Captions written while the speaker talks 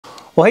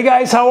Well, hey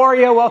guys, how are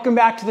you? Welcome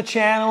back to the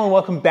channel and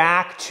welcome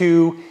back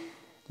to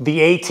the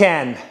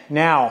A10.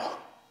 Now,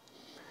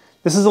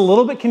 this is a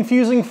little bit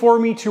confusing for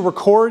me to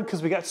record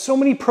because we got so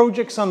many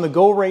projects on the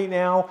go right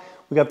now.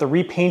 We got the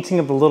repainting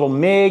of the little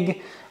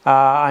MiG.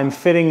 I'm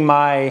fitting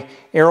my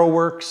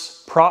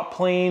AeroWorks prop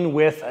plane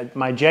with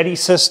my jetty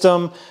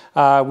system.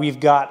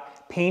 We've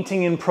got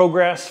painting in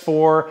progress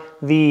for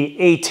the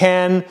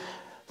A10.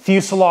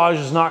 Fuselage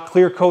is not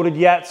clear coated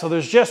yet, so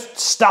there's just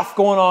stuff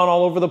going on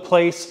all over the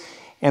place.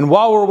 And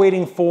while we're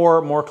waiting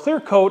for more clear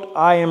coat,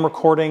 I am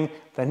recording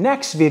the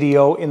next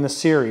video in the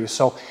series.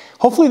 So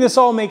hopefully this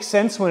all makes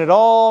sense when it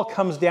all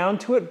comes down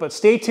to it, but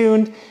stay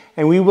tuned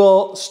and we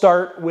will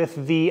start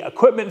with the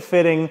equipment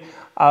fitting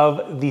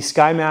of the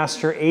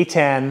Skymaster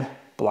A10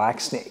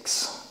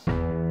 Blacksnakes.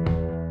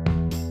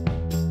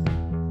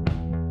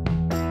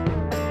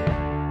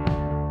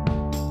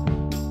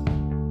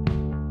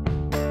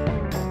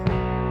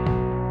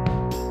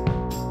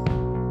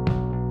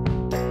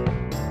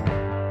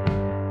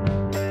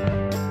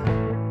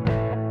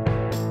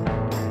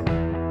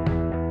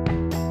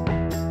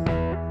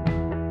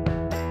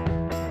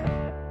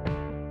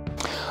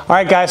 All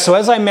right, guys, so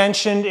as I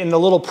mentioned in the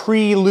little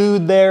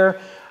prelude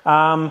there,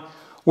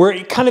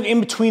 we're kind of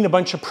in between a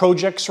bunch of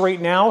projects right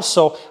now,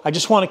 so I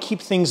just want to keep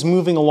things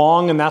moving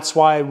along, and that's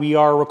why we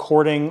are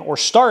recording or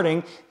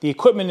starting the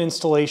equipment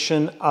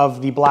installation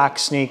of the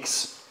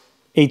Blacksnakes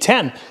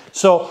A10.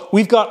 So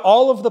we've got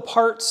all of the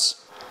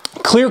parts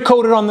clear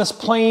coated on this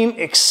plane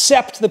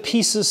except the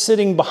pieces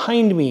sitting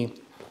behind me.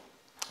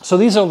 So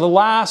these are the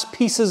last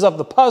pieces of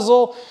the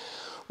puzzle.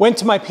 Went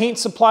to my paint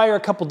supplier a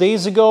couple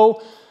days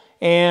ago,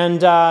 and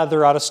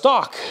they're out of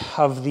stock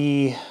of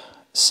the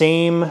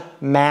same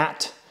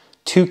matte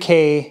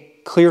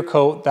 2K clear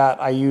coat that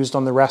I used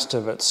on the rest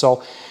of it.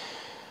 So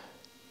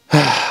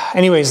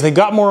anyways, they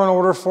got more on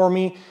order for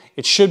me.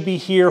 It should be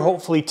here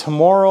hopefully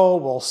tomorrow.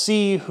 We'll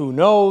see, who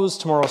knows?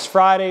 Tomorrow's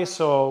Friday,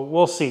 so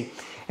we'll see.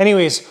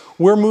 Anyways,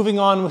 we're moving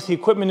on with the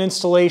equipment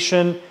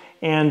installation,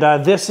 and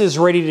this is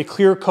ready to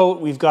clear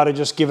coat. We've got to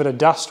just give it a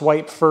dust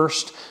wipe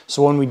first.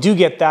 So when we do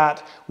get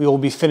that, we will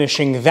be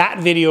finishing that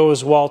video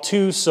as well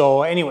too.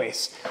 So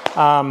anyways,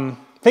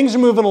 things are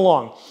moving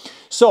along.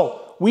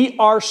 So we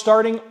are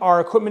starting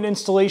our equipment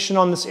installation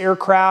on this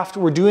aircraft.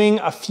 We're doing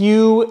a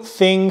few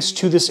things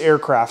to this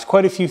aircraft,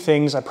 quite a few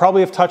things. I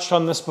probably have touched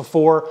on this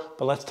before,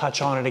 but let's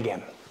touch on it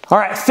again. All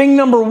right, thing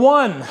number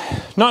one,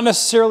 not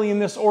necessarily in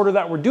this order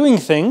that we're doing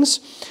things,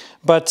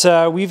 but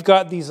we've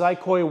got these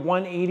Zykoy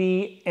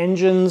 180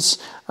 engines.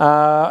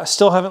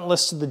 Still haven't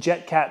listed the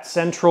JetCat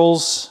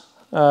Centrals,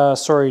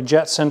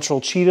 Jet Central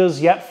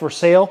Cheetahs yet for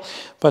sale,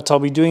 but I'll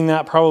be doing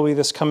that probably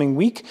this coming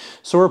week.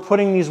 So we're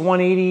putting these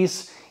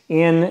 180s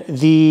in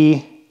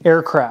the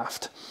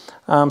aircraft.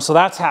 So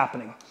that's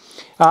happening.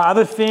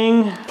 Other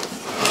thing,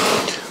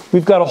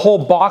 we've got a whole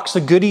box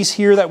of goodies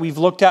here that we've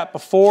looked at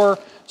before.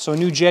 So a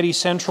new Jetty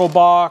Central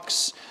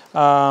box,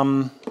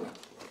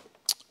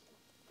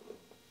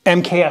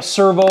 MKS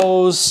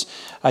servos,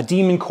 a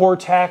Demon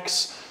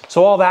Cortex.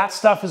 So all that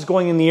stuff is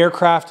going in the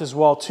aircraft as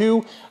well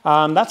too.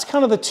 That's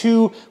kind of the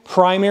two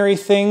primary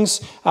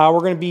things. We're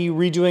going to be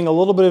redoing a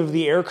little bit of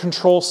the air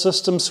control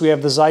system. So we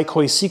have the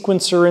Zykoy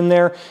sequencer in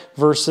there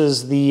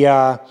versus the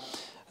I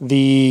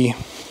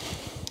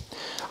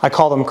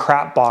call them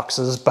crap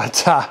boxes,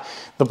 but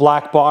the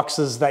black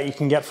boxes that you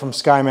can get from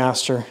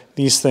Skymaster,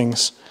 these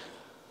things.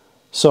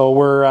 So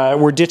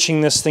we're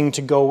ditching this thing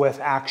to go with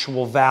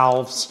actual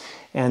valves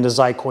and a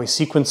Zykoy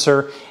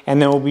sequencer,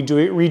 and then we'll be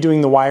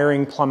redoing the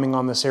wiring plumbing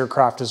on this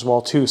aircraft as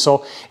well too.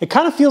 So it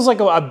kind of feels like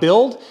a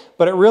build,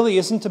 but it really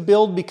isn't a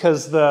build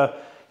because the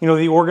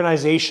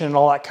organization and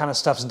all that kind of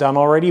stuff's done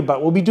already,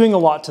 but we'll be doing a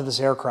lot to this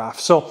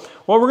aircraft. So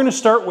what we're gonna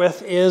start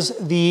with is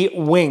the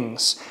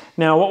wings.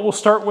 Now what we'll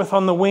start with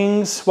on the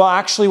wings, well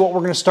actually what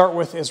we're gonna start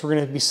with is we're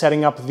gonna be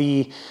setting up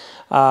the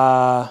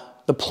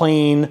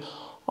plane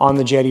on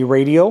the jetty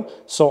radio.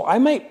 So I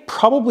might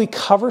probably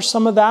cover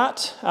some of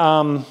that.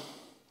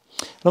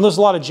 I know there's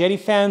a lot of jetty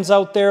fans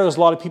out there. There's a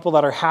lot of people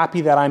that are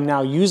happy that I'm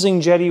now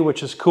using jetty,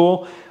 which is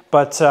cool.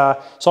 But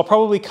so I'll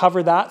probably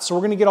cover that. So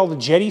we're going to get all the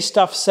jetty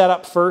stuff set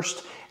up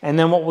first. And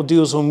then what we'll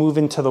do is we'll move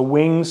into the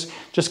wings.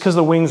 Just because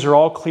the wings are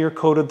all clear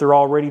coated, they're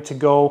all ready to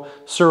go.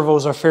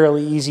 Servos are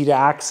fairly easy to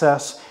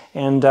access.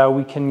 And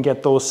we can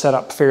get those set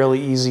up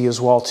fairly easy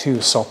as well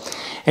too. So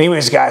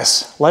anyways,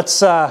 guys,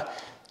 let's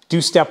do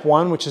step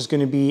one, which is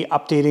going to be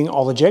updating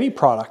all the jetty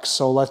products.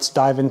 So let's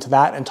dive into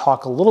that and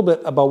talk a little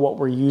bit about what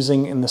we're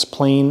using in this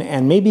plane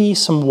and maybe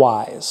some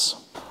whys.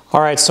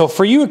 All right, so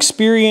for you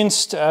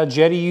experienced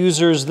jetty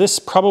users, this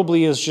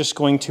probably is just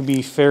going to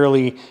be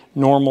fairly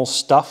normal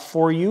stuff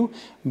for you,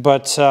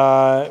 but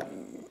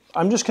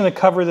I'm just going to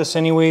cover this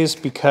anyways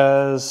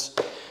because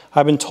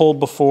I've been told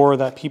before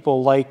that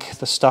people like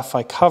the stuff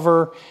I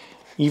cover,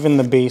 even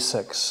the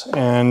basics,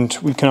 and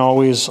we can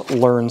always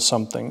learn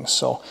something.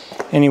 So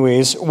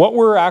anyways, what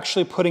we're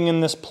actually putting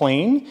in this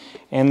plane,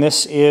 and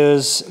this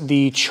is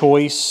the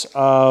choice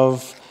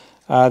of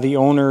the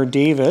owner,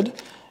 David,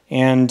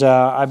 and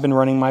I've been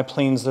running my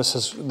planes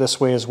this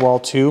way as well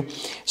too.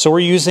 So we're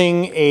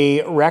using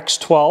a Rex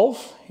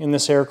 12 in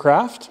this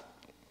aircraft,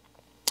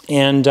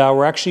 and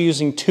we're actually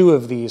using 2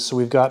 of these. So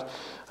we've got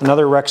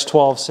another Rex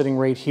 12 sitting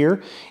right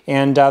here,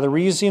 and the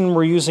reason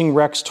we're using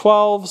Rex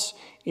 12s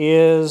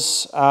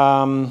is,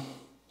 and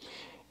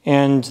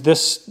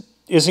this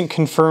isn't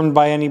confirmed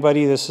by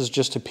anybody, this is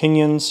just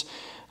opinions,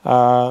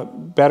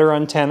 better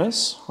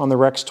antennas on the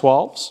Rex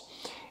 12s,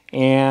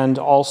 and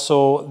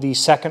also the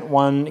second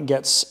one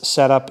gets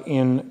set up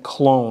in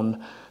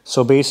clone.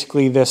 So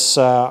basically this,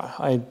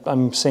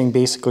 I'm saying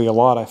basically a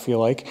lot, I feel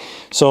like.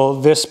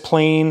 So this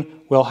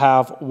plane will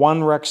have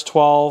one Rex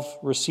 12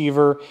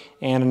 receiver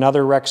and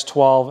another Rex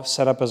 12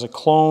 set up as a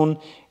clone.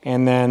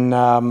 And then,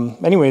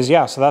 anyways,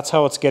 yeah, so that's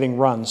how it's getting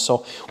run.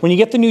 So when you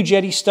get the new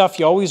Jetty stuff,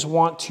 you always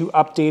want to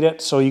update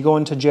it. So you go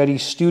into Jetty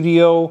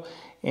Studio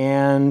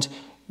and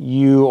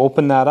you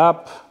open that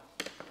up.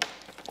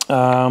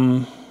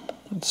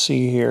 Let's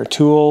see here,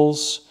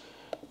 Tools,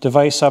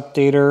 Device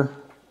Updater.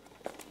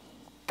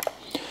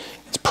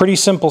 It's pretty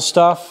simple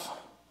stuff.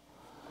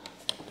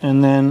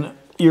 And then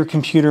your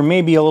computer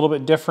may be a little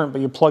bit different,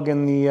 but you plug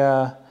in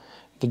the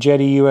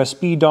Jetty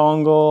USB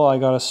dongle. I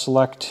got to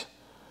select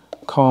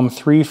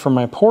COM3 for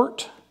my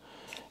port,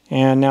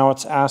 and now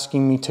it's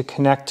asking me to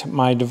connect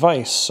my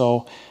device.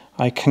 So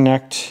I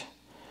connect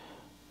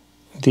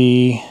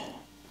the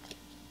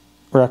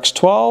Rex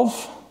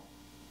 12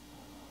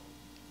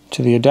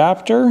 to the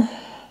adapter,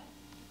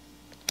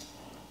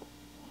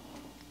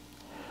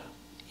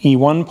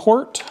 E1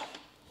 port,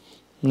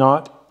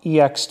 not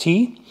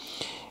EXT.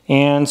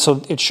 And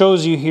so it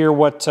shows you here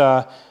what,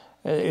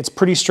 it's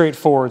pretty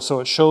straightforward. So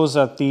it shows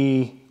that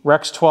the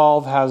Rex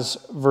 12 has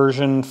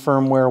version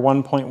firmware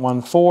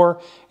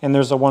 1.14 and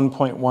there's a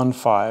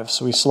 1.15.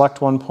 So we select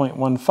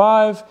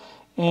 1.15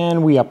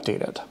 and we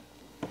update it.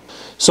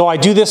 So I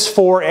do this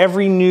for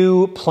every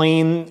new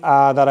plane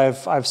that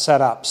I've set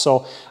up.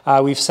 So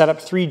we've set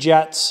up 3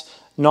 jets,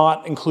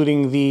 not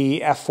including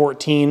the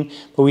F-14,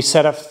 but we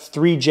set up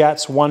 3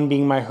 jets, one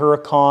being my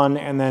Huracan,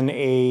 and then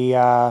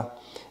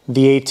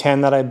the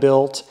A-10 that I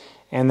built,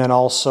 and then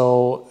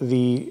also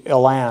the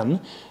A-10.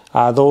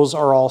 Those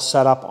are all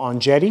set up on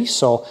Jetty.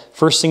 So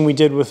first thing we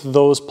did with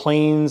those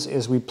planes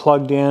is we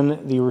plugged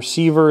in the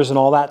receivers and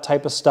all that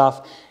type of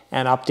stuff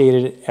and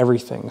updated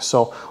everything.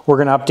 So we're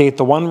going to update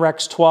the one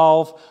Rex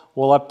 12,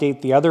 we'll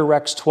update the other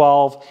Rex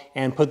 12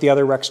 and put the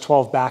other Rex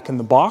 12 back in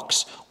the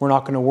box. We're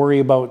not going to worry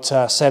about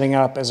setting it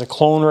up as a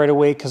clone right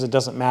away because it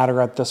doesn't matter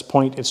at this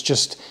point. It's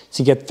just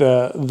to get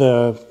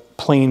the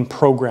plane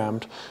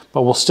programmed.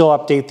 But we'll still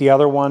update the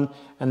other one,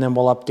 and then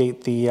we'll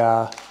update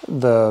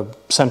the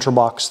Central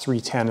Box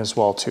 310 as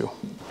well too.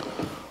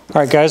 All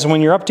right guys,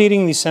 when you're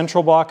updating these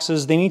central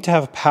boxes, they need to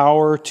have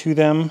power to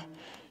them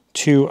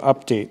to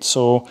update.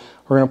 So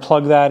we're going to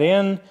plug that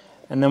in,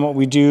 and then what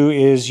we do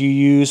is you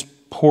use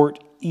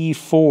port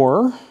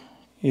E4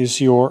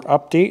 is your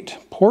update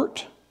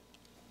port.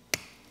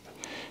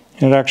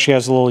 And it actually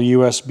has a little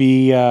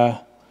USB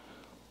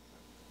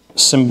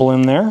symbol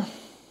in there.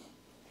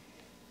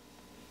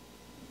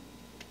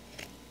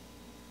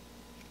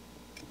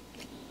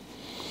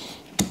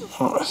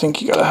 I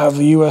think you gotta have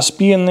the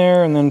USB in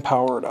there and then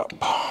power it up.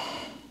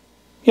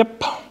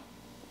 Yep.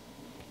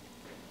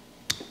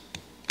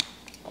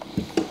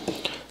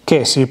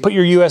 Okay, so you put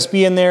your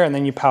USB in there and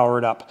then you power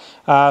it up.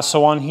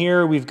 So on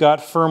here we've got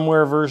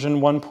firmware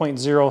version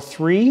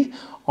 1.03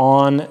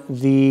 on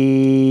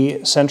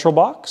the central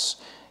box,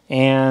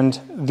 and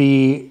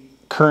the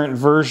current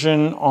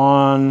version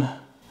on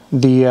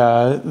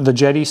the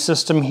Jetty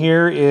system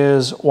here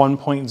is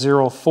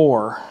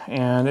 1.04,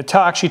 and it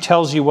actually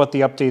tells you what the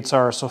updates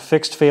are. So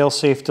fixed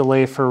fail-safe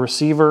delay for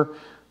receiver.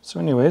 So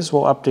anyways,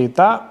 we'll update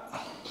that,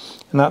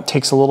 and that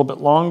takes a little bit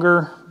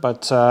longer,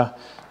 but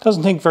it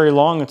doesn't take very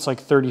long. It's like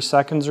 30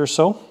 seconds or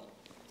so.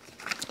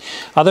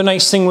 Other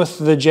nice thing with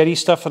the Jetty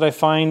stuff that I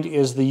find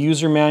is the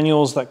user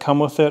manuals that come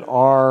with it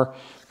are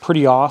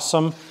pretty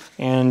awesome,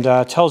 and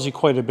tells you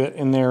quite a bit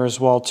in there as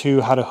well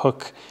too, how to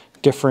hook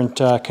different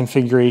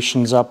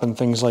configurations up and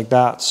things like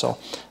that. So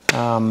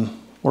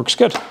works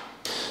good.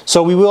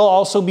 So we will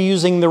also be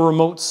using the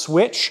remote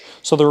switch.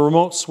 So the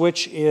remote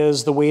switch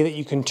is the way that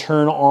you can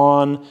turn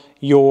on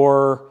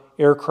your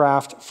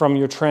aircraft from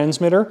your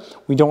transmitter.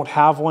 We don't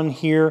have one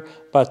here,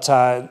 but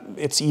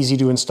it's easy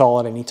to install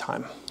at any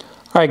time.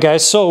 All right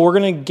guys, so we're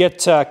gonna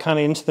get kind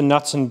of into the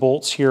nuts and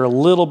bolts here a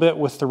little bit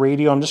with the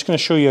radio. I'm just gonna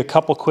show you a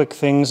couple quick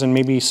things and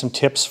maybe some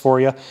tips for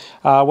you.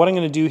 What I'm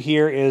gonna do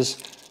here is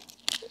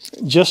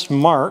just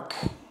mark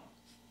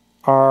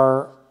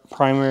our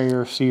primary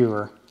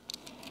receiver,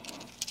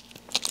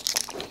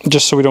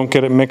 just so we don't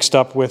get it mixed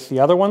up with the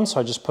other one. So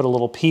I just put a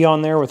little P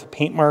on there with a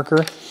paint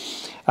marker.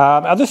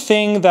 Other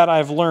thing that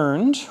I've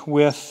learned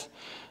with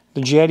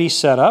the Jetty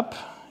setup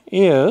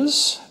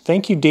is,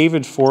 thank you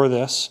David for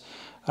this,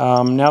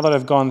 Now that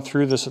I've gone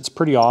through this, it's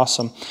pretty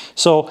awesome.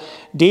 So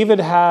David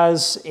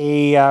has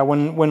a,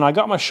 when I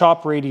got my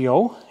shop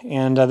radio,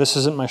 and this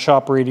isn't my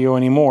shop radio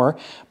anymore,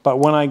 but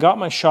when I got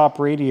my shop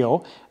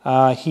radio,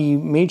 he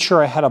made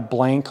sure I had a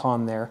blank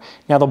on there.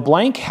 Now the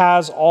blank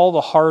has all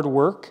the hard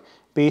work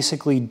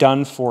basically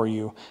done for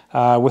you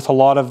with a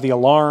lot of the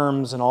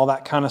alarms and all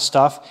that kind of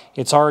stuff.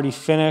 It's already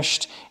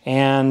finished,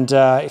 and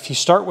if you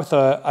start with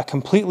a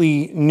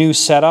completely new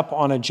setup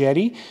on a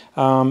Jetty,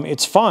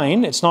 it's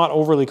fine. It's not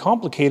overly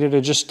complicated.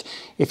 It just,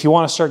 if you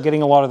want to start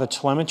getting a lot of the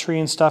telemetry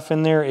and stuff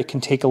in there, it can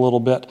take a little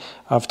bit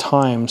of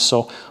time.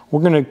 So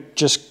we're going to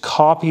just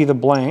copy the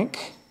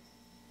blank.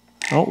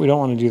 Oh, we don't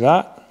want to do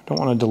that. Don't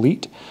want to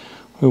delete.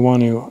 We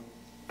want to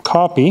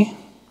copy,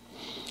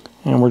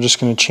 and we're just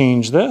going to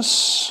change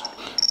this.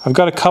 I've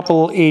got a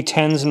couple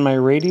A10s in my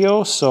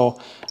radio,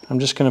 so I'm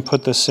just going to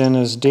put this in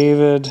as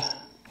David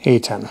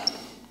A10.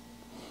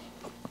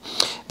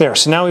 There,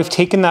 so now we've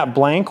taken that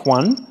blank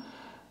one,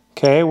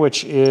 okay,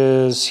 which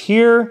is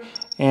here,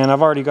 and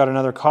I've already got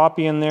another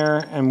copy in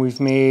there, and we've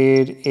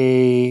made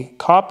a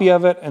copy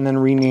of it and then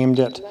renamed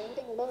it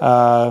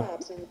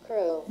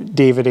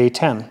David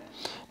A10.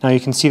 Now you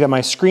can see that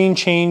my screen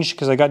changed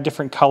because I got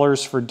different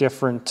colors for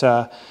different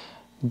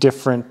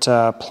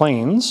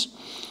planes.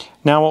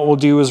 Now what we'll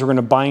do is we're going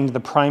to bind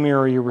the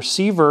primary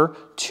receiver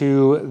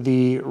to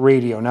the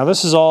radio. Now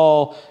this is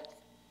all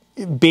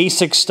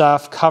basic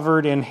stuff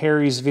covered in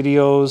Harry's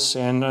videos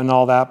and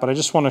all that, but I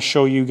just want to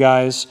show you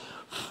guys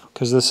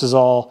because this is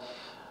all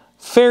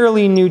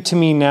fairly new to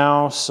me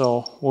now.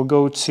 So we'll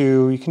go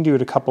to, you can do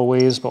it a couple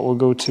ways, but we'll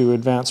go to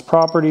Advanced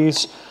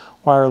Properties,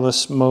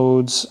 Wireless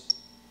Modes,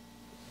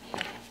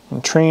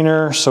 and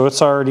Trainer. So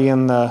it's already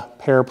in the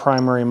pair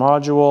primary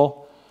module.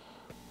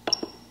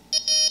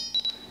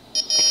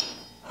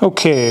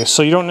 Okay,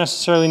 so you don't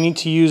necessarily need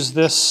to use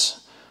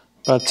this,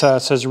 but it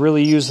says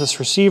really use this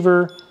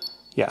receiver.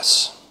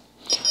 Yes.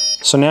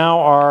 So now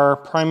our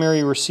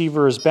primary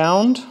receiver is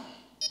bound.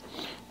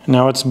 And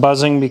now it's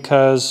buzzing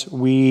because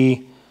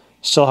we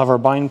still have our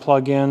bind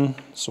plug in.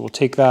 So we'll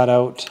take that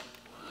out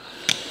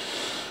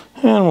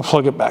and we'll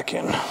plug it back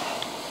in.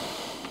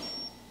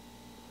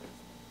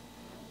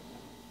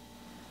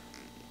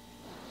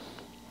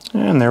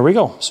 And there we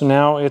go. So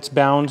now it's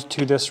bound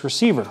to this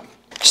receiver.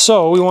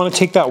 So we want to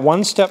take that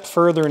one step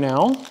further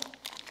now.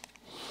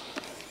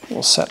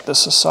 We'll set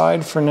this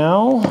aside for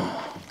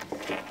now.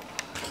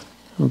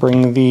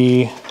 Bring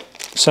the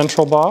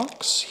central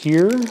box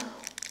here.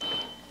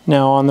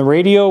 Now on the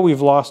radio, we've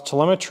lost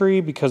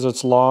telemetry because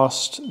it's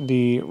lost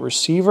the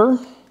receiver.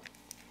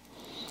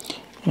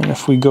 And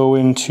if we go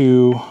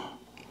into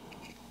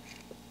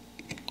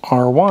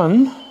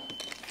R1,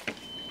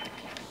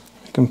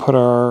 we can put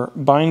our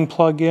bind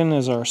plug in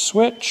as our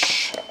switch.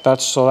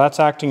 So that's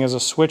acting as a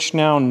switch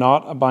now,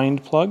 not a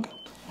bind plug.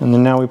 And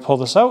then now we pull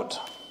this out.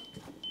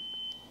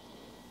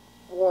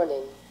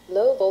 Warning,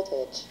 low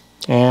voltage.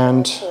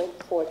 And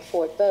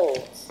 1.44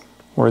 volts.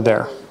 We're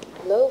there.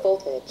 Low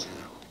voltage.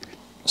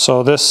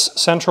 So this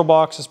central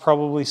box is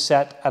probably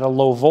set at a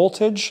low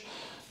voltage.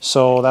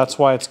 So that's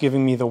why it's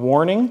giving me the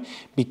warning,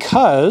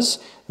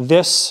 because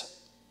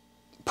this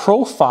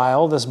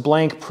profile, this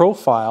blank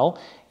profile,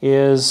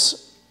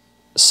 is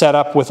set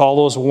up with all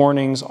those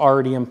warnings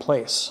already in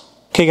place.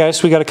 Okay guys,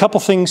 so we got a couple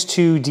things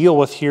to deal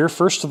with here.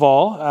 First of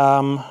all,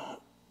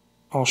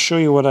 I'll show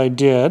you what I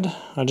did.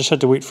 I just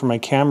had to wait for my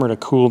camera to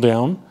cool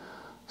down.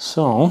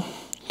 So,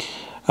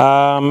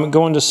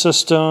 go into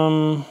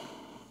System,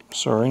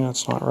 sorry,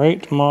 that's not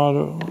right,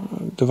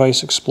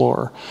 Device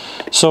Explorer.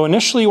 So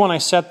initially when I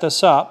set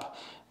this up,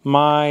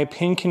 my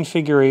pin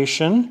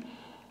configuration,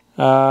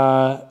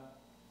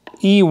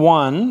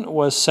 E1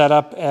 was set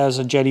up as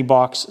a Jetty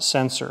box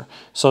sensor.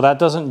 So that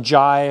doesn't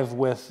jive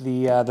with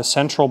the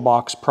central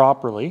box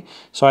properly.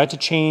 So I had to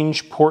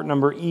change port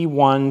number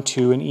E1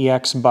 to an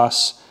EX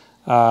bus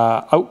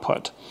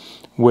output,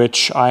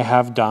 which I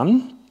have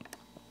done.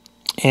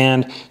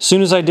 And as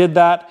soon as I did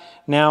that,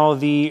 now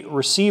the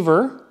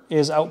receiver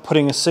is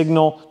outputting a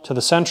signal to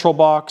the central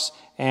box,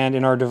 and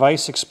in our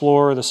Device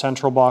Explorer, the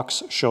central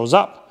box shows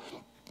up.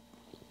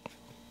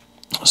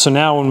 So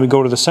now when we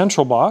go to the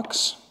central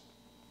box,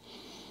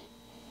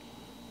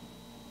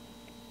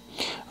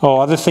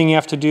 other thing you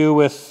have to do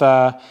with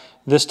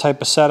this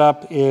type of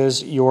setup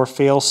is your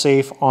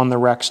fail-safe on the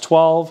Rex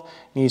 12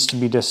 needs to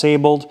be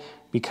disabled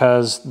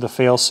because the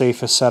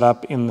fail-safe is set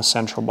up in the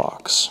central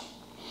box.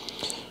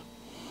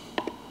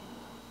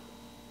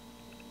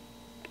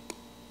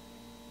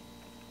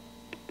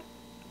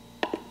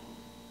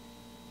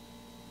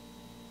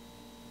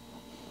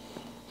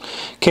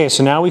 Okay,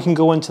 so now we can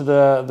go into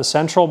the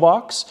central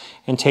box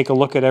and take a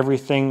look at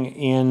everything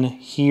in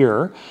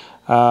here.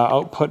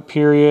 Output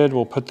period,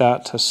 we'll put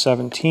that to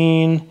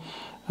 17.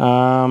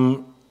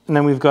 And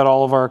then we've got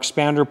all of our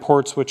expander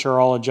ports, which are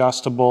all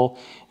adjustable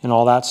and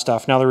all that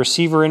stuff. Now the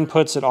receiver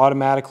inputs, it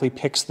automatically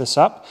picks this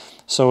up.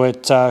 So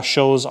it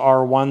shows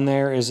R1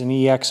 there is an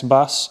EX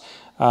bus,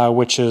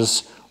 which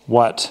is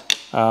what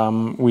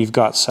we've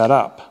got set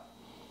up.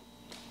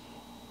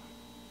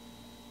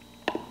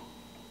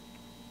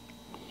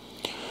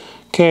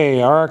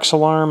 Okay, RX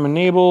alarm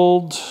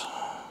enabled.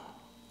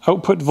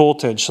 Output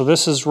voltage. So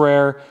this is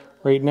where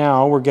right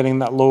now we're getting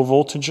that low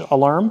voltage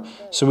alarm.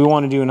 So we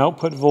want to do an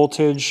output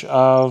voltage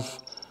of,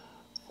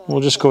 we'll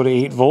just go to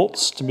 8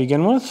 volts to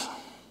begin with.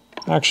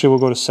 Actually, we'll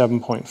go to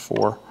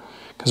 7.4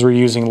 because we're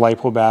using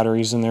LiPo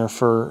batteries in there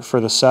for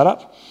the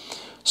setup.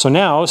 So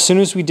now, as soon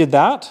as we did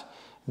that,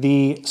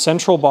 the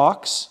central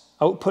box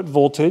output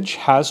voltage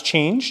has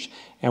changed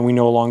and we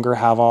no longer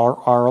have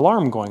our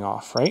alarm going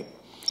off, right?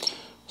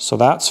 So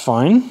that's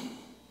fine.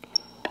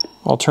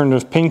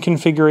 Alternative pin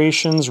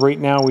configurations. Right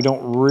now we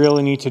don't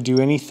really need to do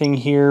anything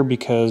here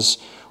because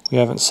we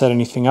haven't set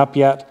anything up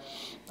yet.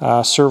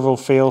 Servo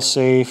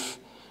failsafe.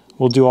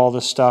 We'll do all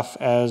this stuff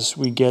as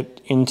we get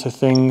into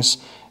things.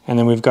 And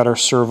then we've got our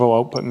servo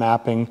output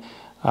mapping,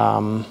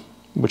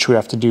 which we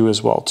have to do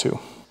as well too.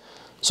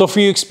 So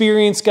for your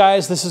experience,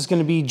 guys, this is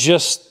going to be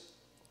just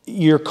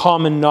your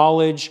common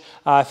knowledge.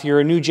 If you're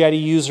a new Jetty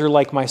user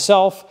like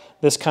myself,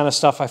 this kind of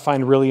stuff I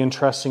find really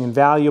interesting and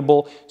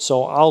valuable.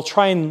 So I'll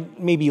try and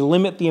maybe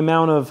limit the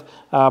amount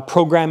of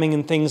programming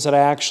and things that I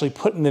actually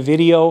put in the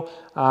video.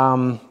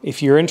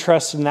 If you're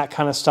interested in that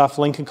kind of stuff,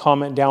 link a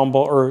comment down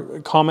below, or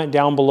comment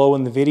down below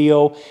in the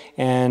video,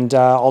 and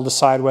I'll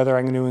decide whether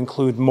I'm going to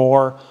include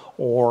more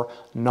or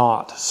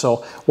not. So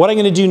what I'm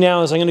going to do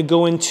now is I'm going to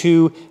go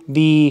into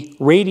the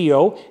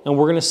radio and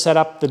we're going to set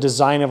up the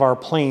design of our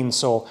plane.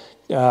 So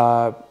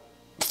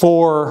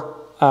 4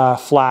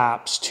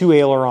 flaps, 2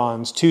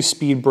 ailerons, 2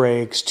 speed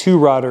brakes, 2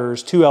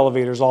 rudders, 2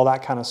 elevators, all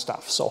that kind of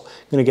stuff. So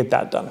I'm going to get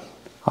that done.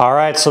 All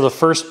right, so the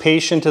first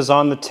patient is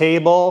on the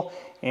table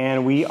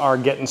and we are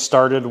getting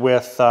started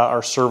with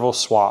our servo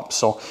swap.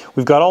 So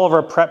we've got all of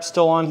our prep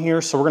still on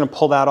here, so we're going to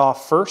pull that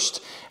off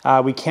first.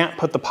 We can't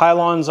put the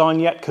pylons on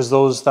yet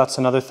because that's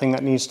another thing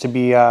that needs to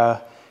be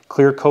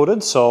clear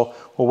coated, so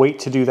we'll wait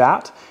to do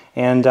that.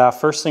 And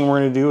first thing we're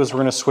going to do is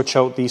we're going to switch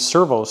out these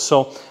servos.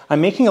 So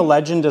I'm making a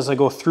legend as I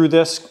go through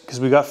this because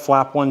we got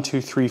flap 1,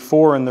 2, 3,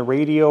 4 in the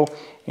radio,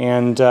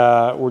 and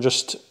we're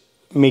just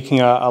making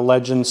a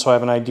legend so I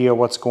have an idea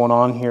what's going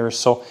on here.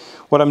 So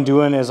what I'm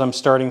doing is I'm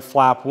starting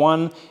flap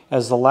 1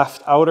 as the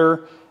left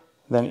outer,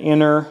 then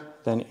inner,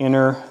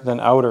 then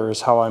outer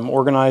is how I'm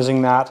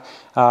organizing that.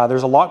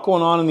 There's a lot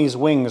going on in these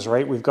wings,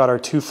 right? We've got our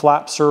 2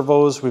 flap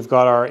servos, we've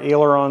got our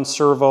aileron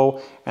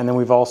servo, and then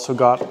we've also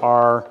got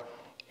our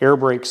air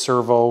brake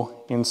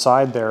servo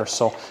inside there.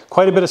 So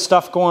quite a bit of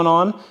stuff going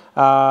on.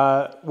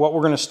 What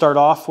we're going to start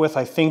off with,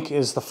 I think,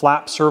 is the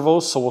flap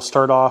servos. So we'll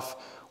start off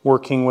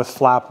working with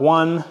flap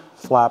 1,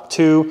 flap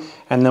 2,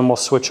 and then we'll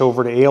switch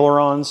over to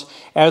ailerons.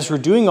 As we're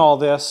doing all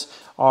this,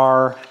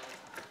 our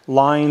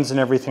lines and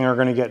everything are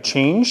going to get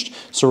changed.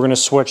 So we're going to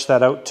switch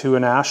that out to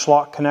an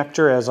ashlock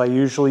connector as I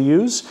usually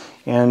use.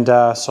 And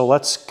so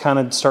let's kind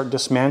of start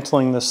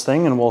dismantling this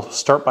thing, and we'll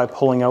start by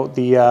pulling out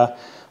the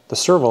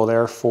servo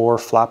there for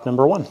flap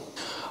number 1.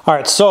 All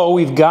right, so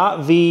we've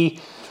got the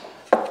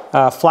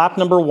flap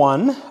number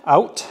 1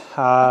 out.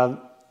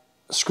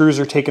 Screws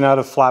are taken out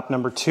of flap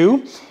number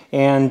 2.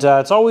 And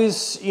it's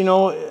always, you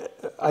know,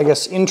 I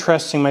guess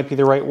interesting might be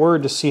the right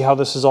word to see how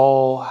this is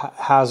all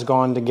has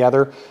gone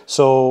together.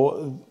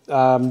 So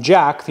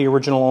Jack, the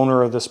original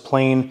owner of this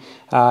plane,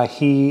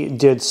 he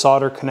did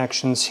solder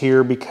connections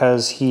here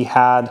because he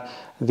had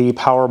the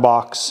power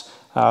box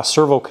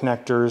servo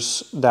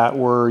connectors that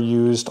were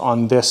used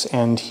on this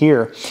end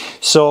here.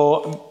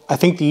 So I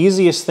think the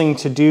easiest thing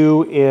to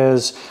do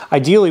is,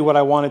 ideally what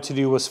I wanted to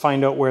do was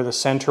find out where the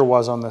center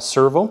was on the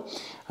servo.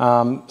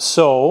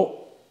 So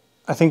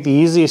I think the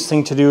easiest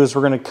thing to do is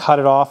we're going to cut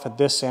it off at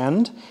this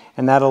end,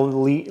 and that'll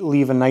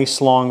leave a nice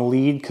long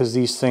lead because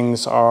these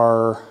things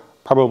are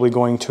probably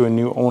going to a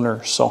new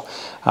owner. So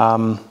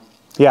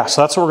yeah,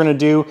 so that's what we're going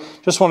to do.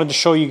 Just wanted to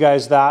show you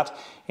guys that.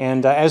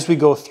 And as we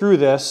go through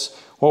this,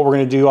 what we're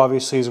going to do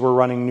obviously is we're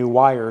running new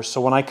wires.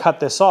 So when I cut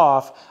this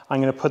off, I'm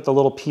going to put the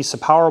little piece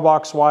of power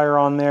box wire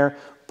on there,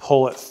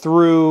 pull it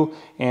through,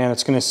 and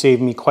it's going to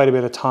save me quite a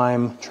bit of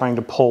time trying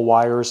to pull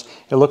wires.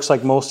 It looks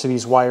like most of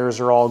these wires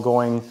are all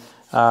going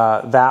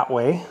that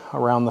way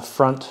around the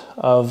front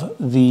of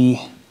the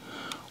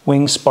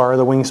wing spar.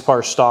 The wing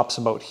spar stops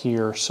about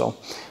here. So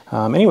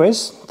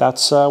anyways,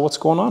 that's what's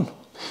going on.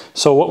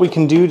 So what we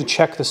can do to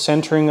check the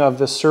centering of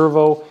the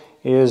servo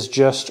is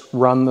just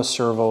run the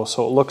servo.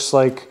 So it looks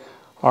like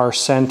our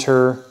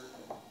center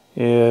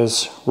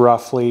is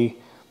roughly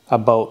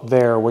about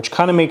there, which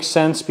kind of makes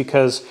sense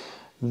because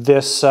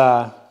this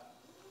the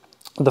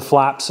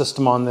flap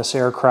system on this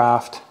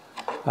aircraft,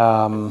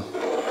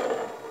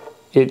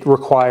 it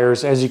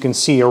requires, as you can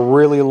see, a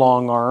really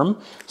long arm.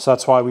 So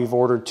that's why we've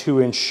ordered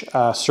 2-inch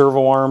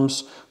servo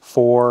arms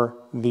for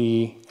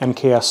the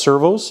MKS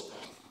servos.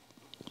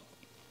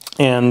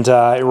 And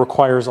it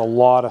requires a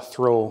lot of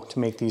throw to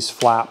make these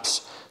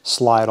flaps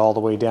slide all the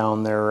way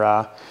down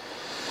their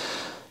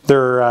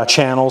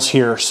channels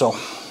here. So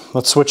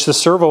let's switch the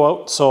servo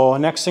out. So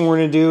next thing we're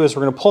going to do is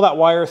we're going to pull that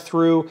wire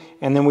through,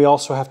 and then we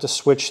also have to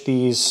switch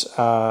these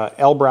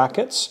L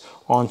brackets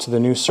onto the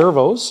new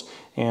servos,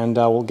 and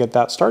we'll get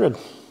that started.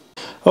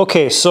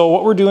 Okay, so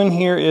what we're doing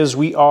here is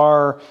we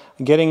are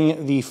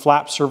getting the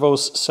flap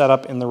servos set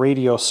up in the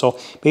radio. So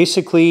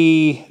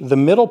basically the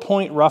middle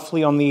point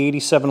roughly on the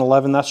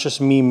 8711, that's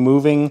just me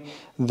moving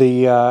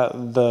the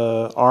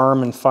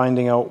arm and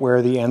finding out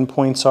where the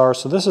endpoints are.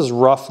 So this is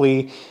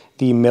roughly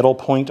the middle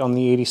point on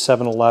the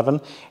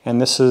 8711,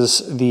 and this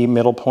is the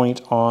middle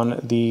point on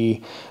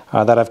the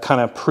that I've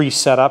kind of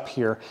pre-set up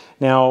here.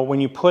 Now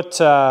when you put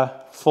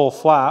full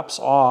flaps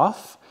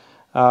off,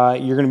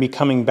 you're going to be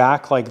coming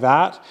back like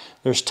that.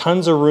 There's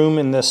tons of room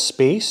in this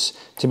space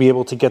to be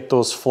able to get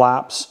those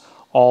flaps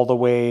all the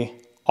way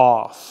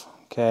off,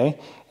 okay?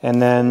 And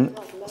then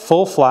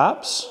full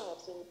flaps,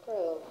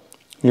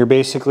 you're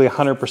basically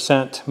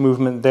 100%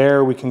 movement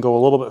there. We can go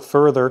a little bit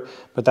further,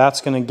 but that's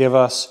going to give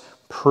us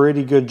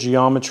pretty good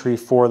geometry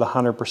for the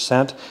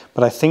 100%.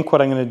 But I think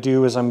what I'm going to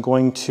do is I'm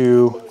going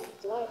to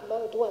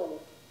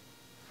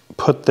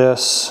put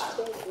this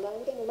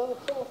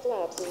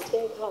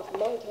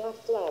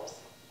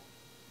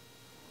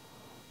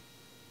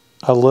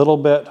a little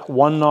bit,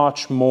 one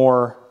notch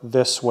more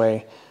this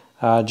way,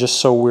 just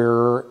so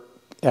we're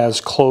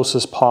as close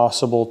as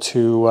possible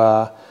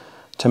to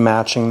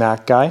matching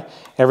that guy.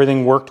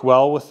 Everything worked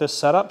well with this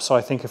setup, so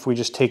I think if we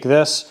just take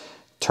this,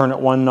 turn it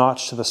one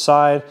notch to the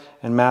side,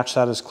 and match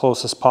that as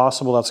close as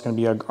possible, that's going to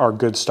be our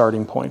good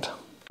starting point.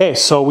 Okay,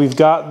 so we've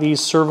got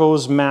these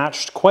servos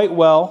matched quite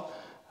well.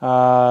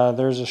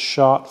 There's a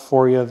shot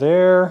for you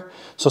there.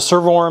 So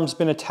servo arm's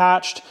been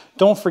attached.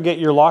 Don't forget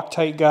your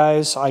Loctite,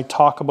 guys. I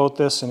talk about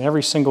this in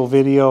every single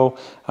video.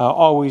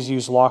 Always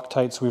use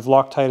Loctite. So we've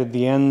Loctited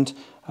the end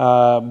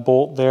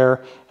bolt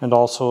there and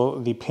also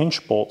the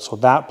pinch bolt. So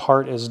that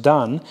part is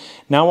done.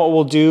 Now what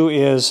we'll do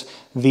is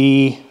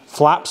the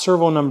flap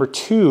servo number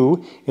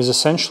 2 is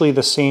essentially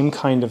the same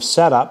kind of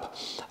setup.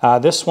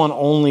 This one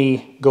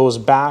only goes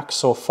back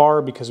so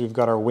far because we've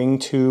got our wing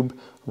tube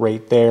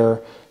right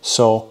there.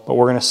 So, but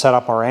we're going to set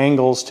up our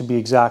angles to be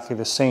exactly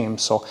the same.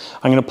 So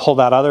I'm going to pull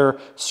that other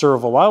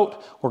servo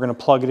out. We're going to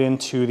plug it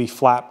into the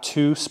flap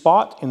 2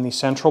 spot in the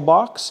central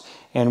box,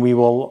 and we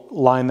will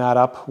line that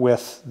up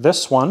with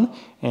this one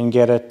and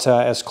get it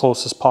as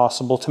close as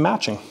possible to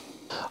matching.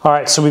 All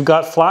right, so we've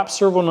got flap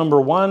servo number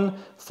 1,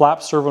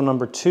 flap servo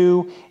number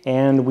 2,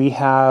 and we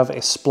have a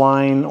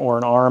spline or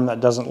an arm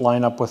that doesn't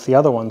line up with the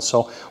other one.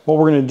 So what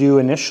we're going to do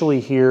initially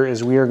here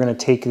is we are going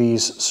to take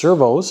these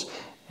servos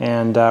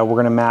and we're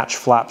going to match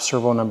flap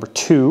servo number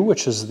 2,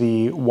 which is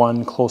the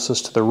one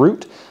closest to the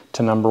root,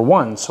 to number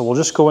 1. So we'll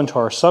just go into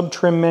our sub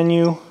trim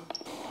menu.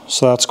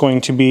 So that's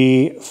going to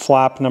be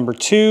flap number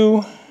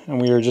 2,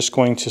 and we are just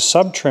going to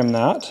sub trim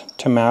that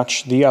to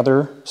match the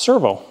other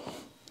servo.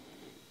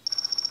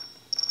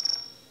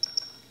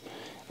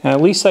 And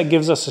at least that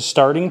gives us a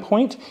starting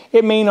point.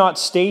 It may not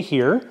stay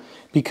here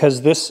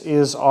because this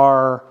is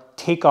our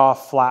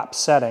takeoff flap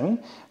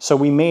setting. So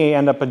we may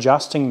end up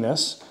adjusting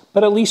this,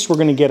 but at least we're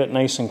going to get it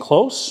nice and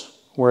close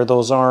where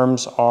those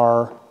arms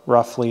are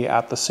roughly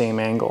at the same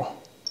angle.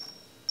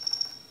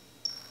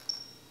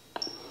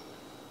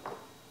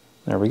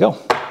 There we go.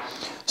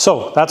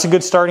 So that's a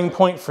good starting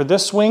point for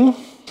this wing.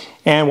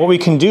 And what we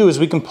can do is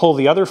we can pull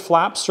the other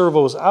flap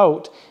servos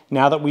out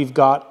now that we've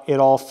got it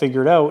all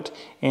figured out,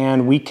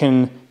 and we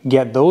can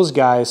get those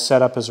guys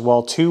set up as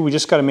well too. We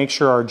just got to make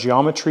sure our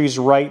geometry is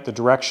right, the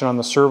direction on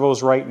the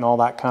servos right, and all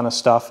that kind of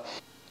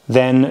stuff.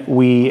 Then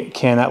we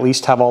can at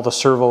least have all the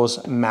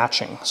servos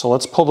matching. So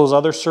let's pull those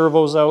other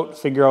servos out,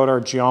 figure out our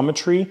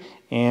geometry,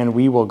 and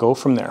we will go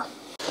from there.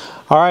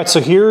 All right,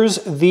 so here's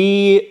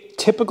the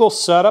typical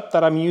setup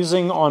that I'm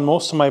using on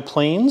most of my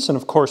planes. And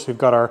of course, we've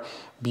got our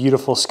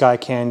beautiful Sky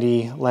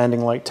Candy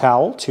landing light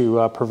towel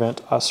to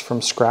prevent us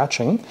from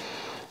scratching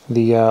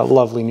the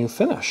lovely new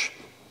finish.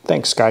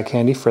 Thanks, Sky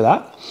Candy, for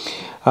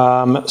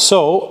that.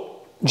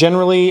 So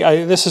generally,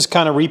 this is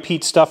kind of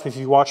repeat stuff if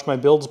you watched my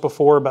builds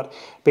before, but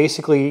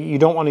basically you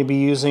don't want to be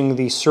using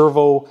the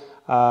servo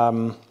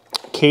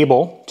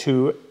cable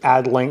to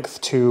add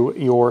length to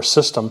your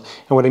system.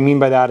 And what I mean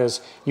by that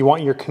is you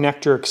want your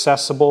connector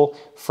accessible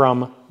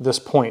from this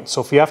point.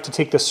 So if you have to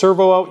take the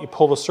servo out, you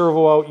pull the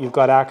servo out, you've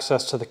got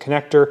access to the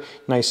connector,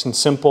 nice and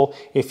simple.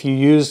 If you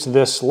used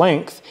this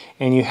length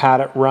and you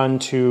had it run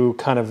to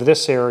kind of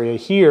this area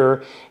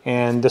here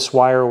and this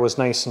wire was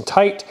nice and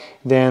tight,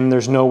 then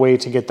there's no way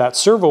to get that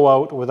servo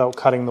out without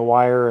cutting the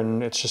wire,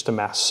 and it's just a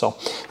mess. So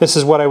this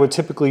is what I would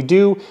typically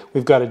do.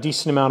 We've got a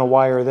decent amount of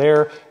wire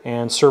there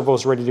and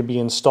servo's ready to be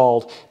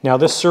installed. Now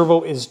this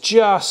servo is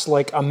just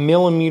like a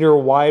millimeter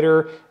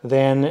wider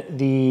than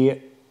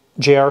the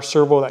JR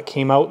servo that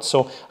came out,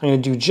 so I'm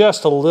going to do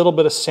just a little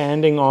bit of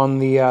sanding on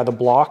the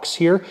blocks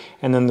here,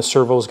 and then the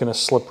servo is going to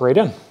slip right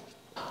in.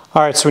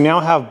 All right, so we now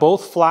have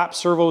both flap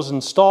servos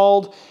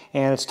installed,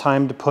 and it's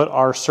time to put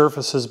our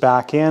surfaces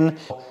back in.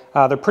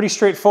 They're pretty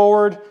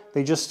straightforward.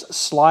 They just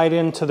slide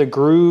into the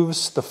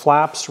grooves. The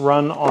flaps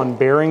run on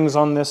bearings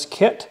on this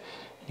kit.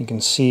 You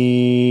can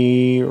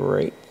see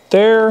right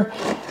there,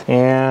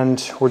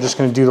 and we're just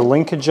going to do the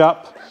linkage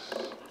up,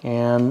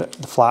 and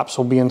the flaps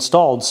will be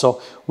installed.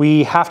 So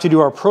we have to do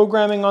our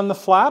programming on the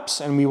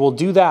flaps, and we will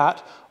do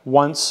that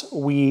once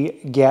we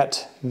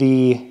get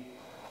the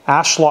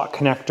ash lock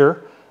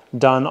connector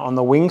done on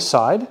the wing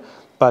side,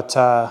 but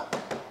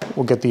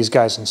we'll get these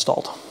guys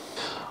installed.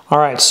 All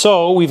right,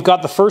 so we've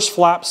got the first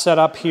flap set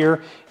up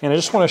here, and I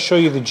just want to show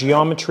you the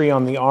geometry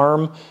on the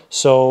arm.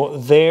 So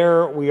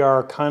there we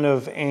are kind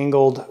of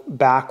angled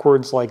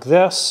backwards like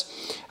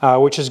this,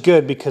 which is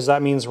good because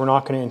that means we're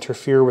not going to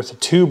interfere with the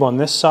tube on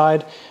this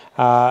side.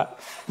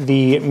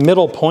 The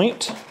middle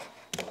point,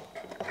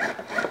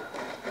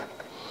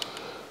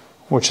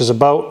 which is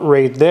about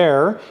right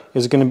there,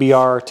 is going to be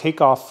our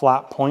takeoff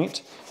flap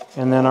point,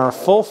 and then our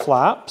full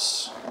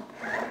flaps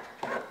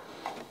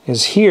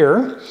is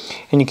here,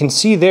 and you can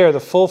see there the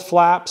full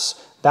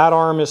flaps, that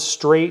arm is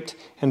straight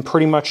and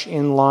pretty much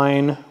in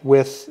line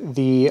with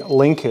the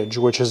linkage,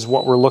 which is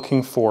what we're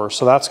looking for.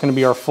 So that's going to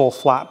be our full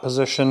flap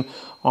position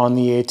on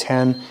the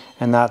A10,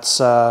 and that's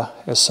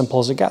as simple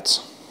as it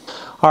gets.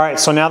 All right,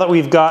 so now that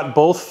we've got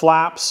both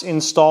flaps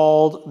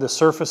installed, the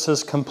surface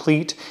is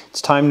complete,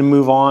 it's time to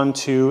move on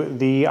to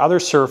the other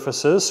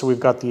surfaces. So we've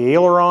got the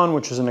aileron,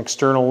 which is an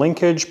external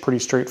linkage, pretty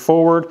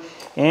straightforward,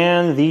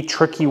 and the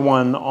tricky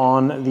one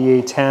on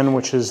the A10,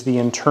 which is the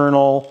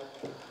internal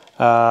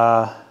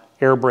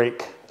air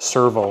brake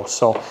servo.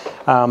 So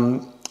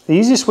the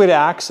easiest way to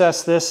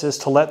access this is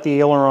to let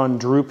the aileron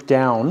droop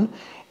down,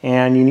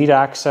 and you need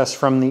access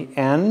from the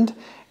end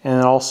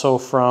and also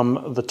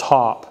from the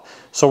top.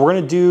 So we're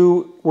going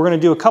to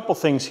do a couple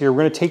things here.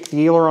 We're going to take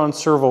the aileron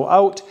servo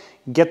out,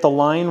 get the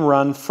line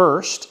run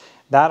first.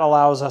 That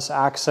allows us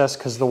access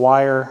because the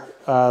wire,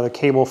 the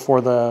cable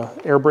for the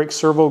air brake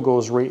servo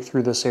goes right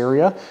through this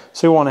area.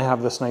 So we want to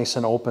have this nice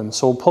and open.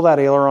 So we'll pull that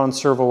aileron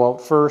servo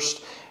out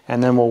first,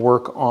 and then we'll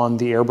work on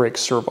the air brake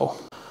servo.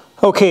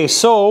 Okay,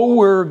 so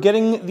we're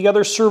getting the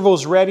other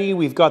servos ready.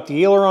 We've got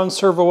the aileron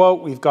servo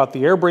out, we've got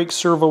the air brake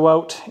servo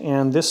out,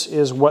 and this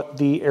is what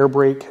the air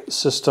brake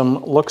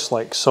system looks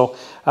like. So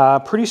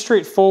pretty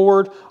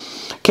straightforward.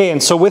 Okay,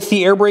 and so with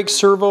the air brake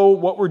servo,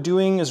 what we're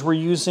doing is we're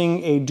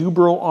using a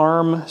Dubro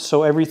arm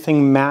so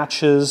everything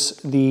matches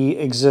the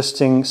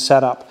existing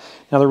setup.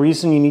 Now the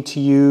reason you need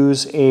to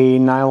use a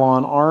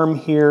nylon arm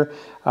here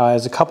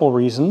is a couple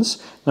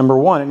reasons. Number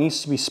one, it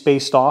needs to be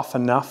spaced off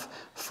enough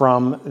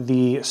from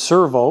the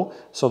servo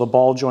so the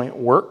ball joint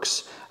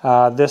works.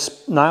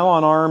 This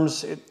nylon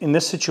arms, in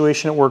this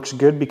situation it works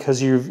good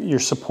because you're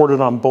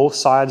supported on both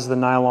sides of the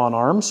nylon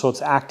arm, so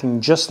it's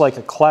acting just like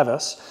a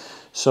clevis.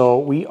 So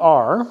we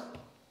are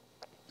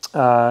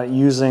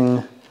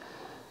using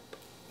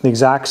the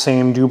exact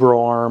same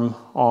Dubro arm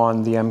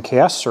on the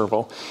MKS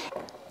servo.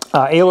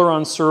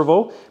 Aileron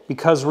servo,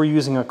 because we're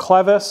using a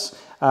clevis,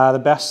 the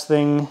best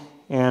thing,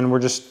 and we're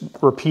just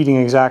repeating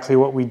exactly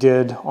what we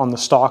did on the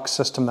stock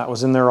system that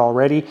was in there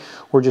already.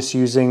 We're just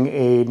using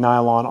a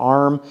nylon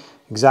arm,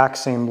 exact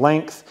same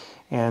length,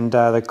 and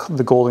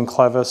the golden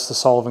clevis, the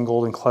Sullivan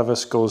golden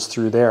clevis goes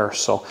through there.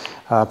 So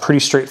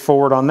pretty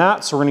straightforward on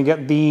that. So we're gonna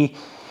get the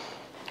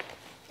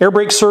air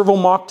brake servo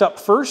mocked up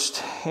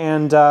first,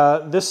 and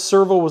this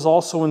servo was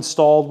also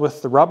installed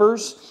with the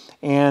rubbers,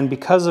 and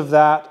because of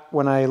that,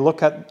 when I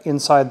look at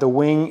inside the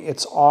wing,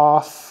 it's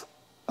off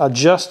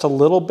just a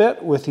little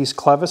bit with these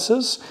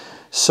clevises.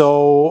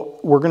 So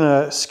we're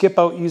gonna skip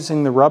out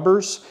using the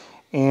rubbers,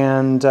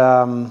 and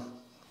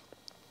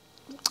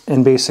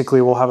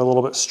basically we'll have a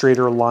little bit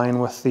straighter line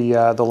with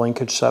the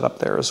linkage setup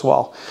there as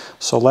well.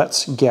 So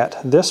let's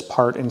get this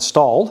part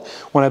installed.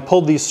 When I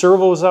pulled these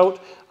servos out,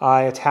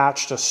 I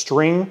attached a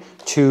string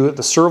to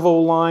the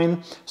servo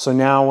line. So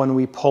now when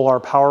we pull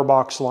our power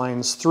box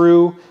lines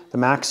through the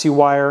maxi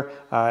wire,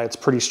 it's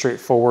pretty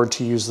straightforward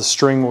to use the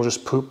string. We'll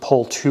just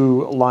pull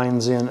two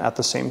lines in at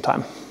the same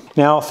time.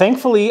 Now,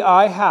 thankfully,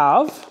 I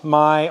have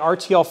my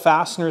RTL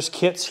Fasteners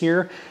kits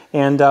here,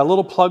 and a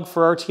little plug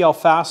for RTL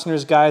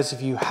Fasteners, guys.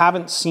 If you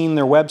haven't seen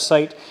their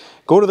website,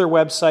 go to their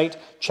website,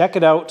 check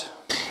it out.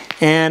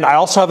 And I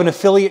also have an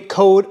affiliate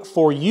code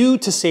for you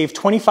to save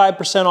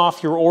 25%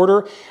 off your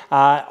order.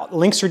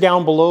 Links are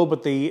down below,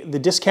 but the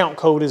discount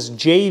code is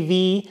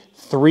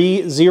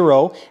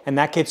JV30, and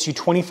that gets you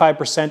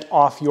 25%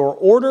 off your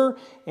order,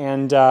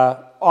 and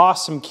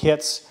awesome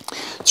kits.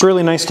 It's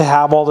really nice to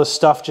have all this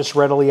stuff just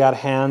readily at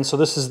hand. So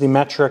this is the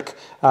metric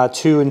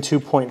 2 and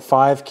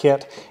 2.5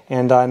 kit,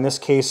 and in this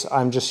case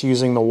I'm just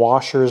using the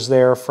washers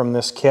there from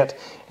this kit,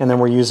 and then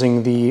we're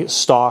using the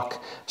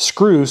stock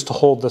screws to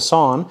hold this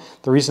on.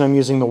 The reason I'm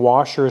using the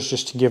washer is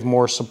just to give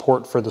more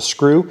support for the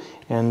screw,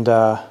 and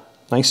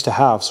nice to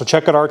have. So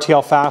check out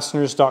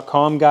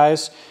rtlfasteners.com,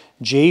 guys.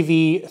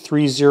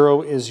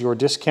 JV30 is your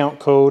discount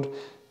code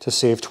to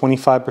save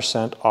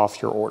 25%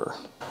 off your order.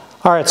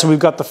 All right, so we've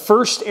got the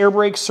first air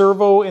brake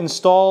servo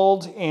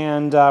installed,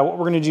 and what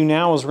we're going to do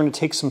now is we're going to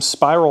take some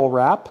spiral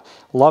wrap.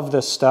 Love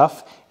this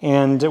stuff,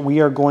 and we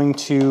are going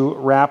to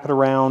wrap it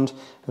around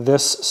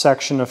this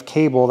section of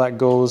cable that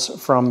goes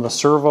from the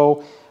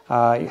servo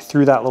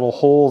through that little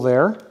hole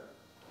there,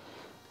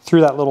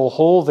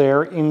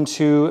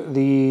 into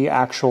the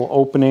actual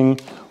opening,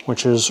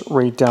 which is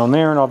right down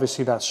there, and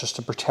obviously that's just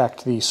to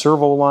protect the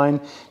servo line.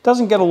 It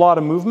doesn't get a lot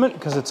of movement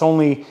because it's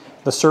only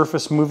the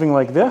surface moving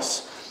like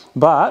this,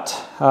 but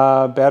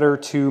better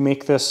to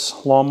make this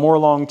more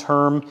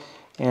long-term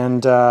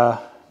and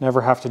never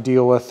have to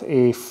deal with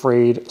a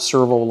frayed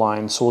servo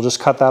line. So we'll just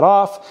cut that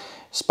off,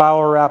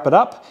 spiral wrap it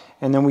up,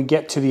 and then we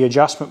get to the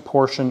adjustment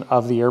portion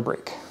of the air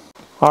brake.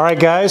 All right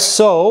guys,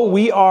 so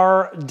we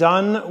are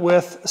done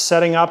with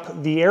setting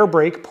up the air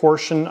brake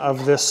portion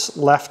of this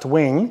left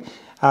wing.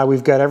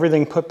 We've got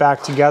everything put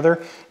back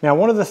together. Now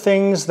one of the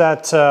things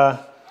that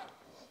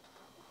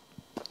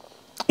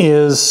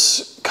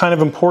is kind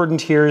of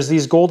important here is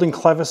these golden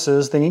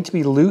clevises. They need to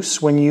be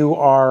loose when you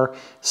are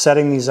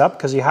setting these up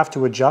because you have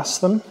to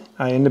adjust them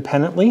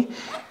independently.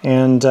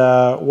 And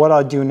what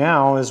I'll do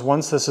now is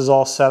once this is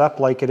all set up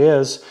like it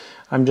is,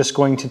 I'm just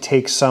going to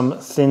take some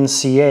thin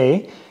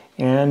CA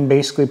and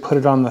basically put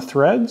it on the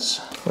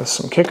threads with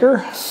some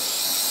kicker.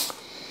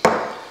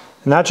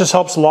 And that just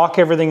helps lock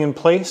everything in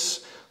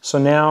place. So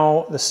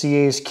now the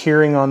CA is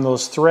curing on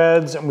those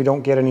threads and we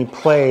don't get any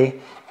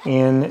play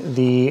in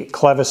the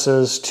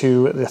clevises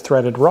to the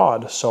threaded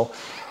rod. So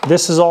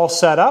this is all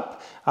set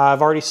up.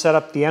 I've already set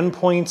up the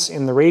endpoints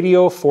in the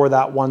radio for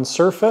that one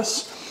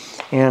surface.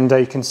 And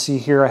you can see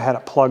here I had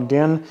it plugged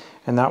in,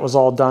 and that was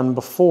all done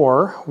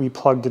before we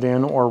plugged it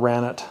in or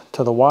ran it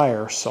to the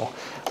wire. So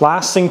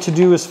last thing to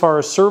do as far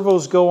as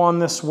servos go on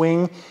this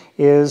wing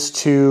is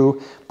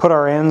to put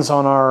our ends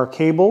on our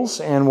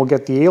cables and we'll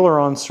get the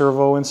aileron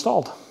servo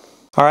installed.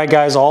 All right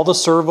guys, all the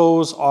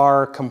servos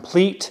are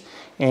complete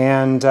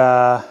and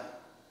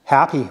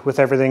happy with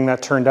everything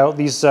that turned out.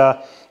 These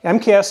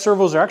MKS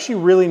servos are actually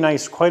really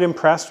nice, quite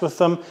impressed with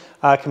them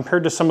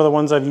compared to some of the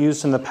ones I've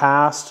used in the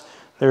past.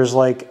 There's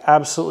like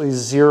absolutely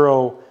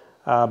zero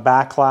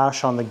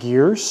backlash on the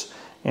gears,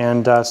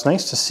 and it's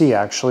nice to see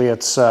actually.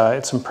 It's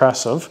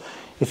impressive.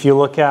 If you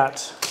look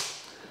at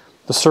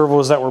the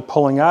servos that we're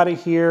pulling out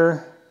of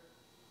here,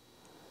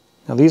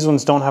 now these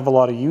ones don't have a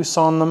lot of use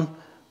on them,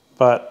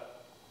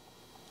 but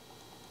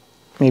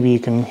maybe you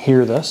can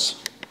hear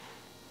this.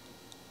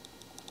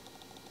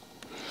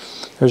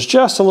 There's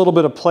just a little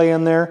bit of play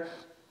in there.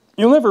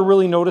 You'll never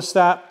really notice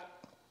that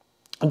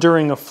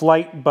during a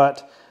flight,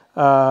 but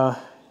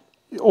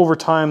over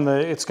time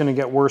it's going to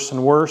get worse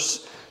and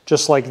worse.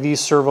 Just like these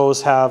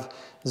servos have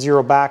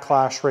zero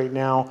backlash right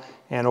now,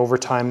 and over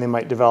time they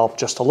might develop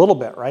just a little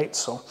bit, right?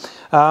 So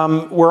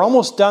we're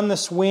almost done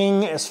this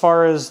wing as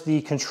far as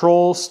the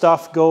control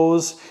stuff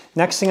goes.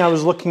 Next thing I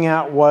was looking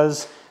at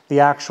was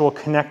the actual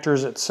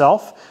connectors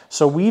itself.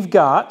 So we've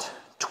got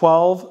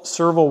 12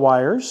 servo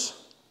wires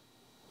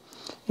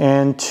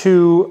and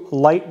 2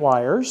 light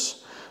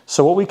wires.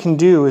 So what we can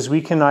do is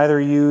we can either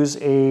use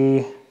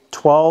a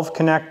 12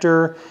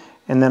 connector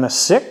and then a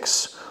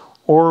 6,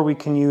 or we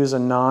can use a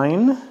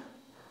 9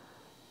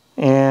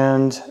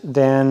 and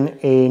then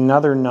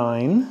another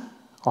 9.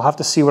 I'll have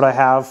to see what I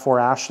have for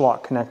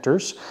ashlock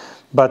connectors,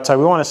 but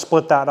we want to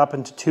split that up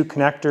into 2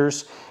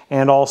 connectors,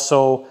 and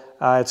also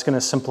it's going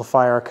to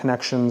simplify our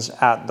connections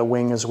at the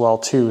wing as well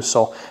too.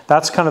 So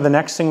that's kind of the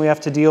next thing we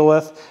have to deal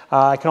with.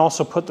 I can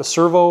also put the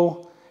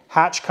servo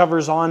hatch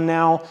covers on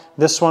now.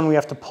 This one we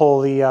have to pull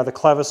the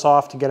clevis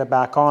off to get it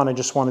back on. I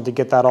just wanted to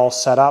get that all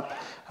set up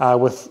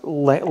with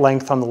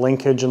length on the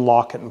linkage and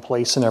lock it in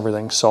place and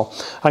everything. So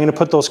I'm going to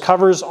put those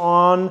covers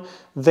on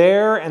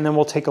there, and then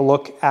we'll take a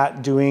look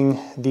at doing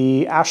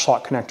the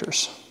ashlock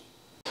connectors.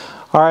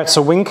 All right,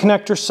 so wing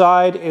connector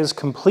side is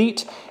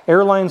complete.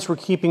 Airlines we're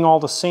keeping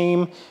all the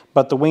same,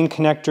 but the wing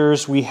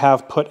connectors we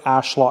have put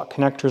ashlock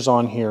connectors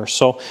on here.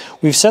 So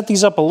we've set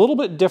these up a little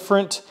bit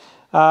different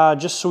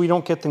just so we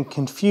don't get them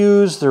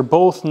confused. They're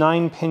both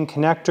 9-pin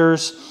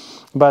connectors.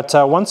 But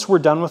once we're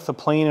done with the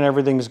plane and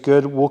everything's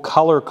good, we'll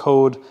color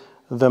code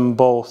them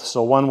both.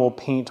 So one will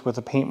paint with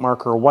a paint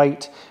marker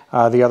white,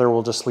 the other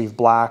will just leave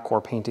black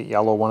or paint it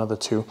yellow, one of the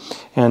two.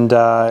 And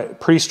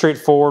pretty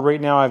straightforward.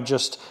 Right now I've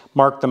just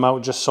marked them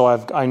out just so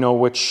I know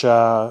which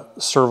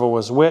servo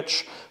is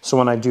which. So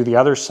when I do the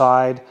other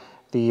side,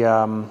 the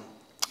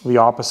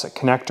opposite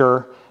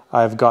connector,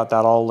 I've got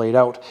that all laid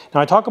out.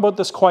 Now I talk about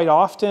this quite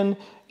often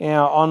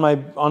on my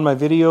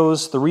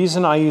videos. The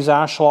reason I use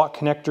ashlock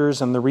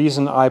connectors and the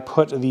reason I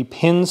put the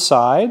pin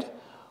side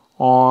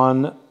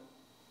on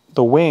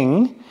the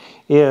wing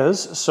is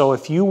so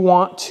if you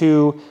want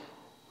to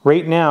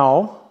right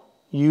now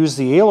use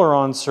the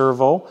aileron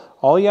servo,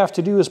 all you have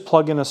to do is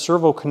plug in a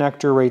servo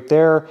connector right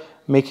there,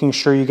 making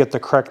sure you get the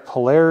correct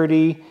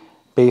polarity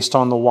based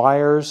on the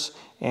wires,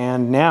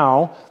 and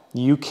now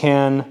you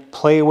can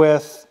play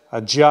with,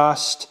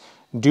 adjust,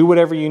 do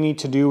whatever you need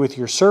to do with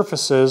your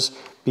surfaces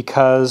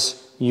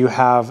because you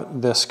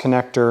have this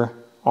connector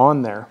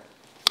on there.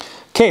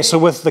 Okay, so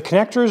with the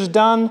connectors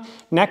done,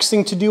 next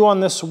thing to do on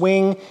this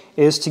wing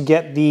is to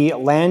get the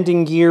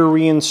landing gear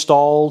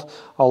reinstalled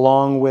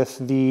along with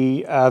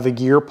the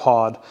gear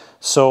pod.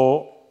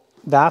 So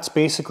that's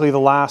basically the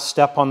last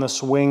step on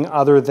this wing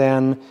other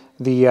than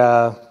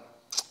the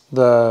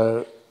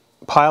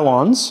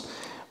pylons.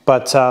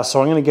 But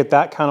so I'm going to get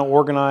that kind of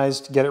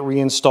organized, get it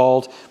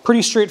reinstalled.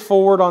 Pretty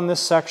straightforward on this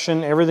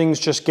section. Everything's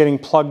just getting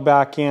plugged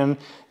back in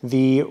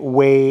the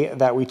way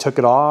that we took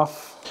it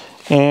off.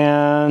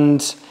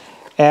 And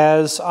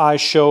as I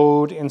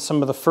showed in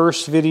some of the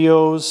first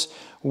videos,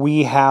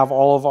 we have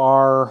all of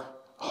our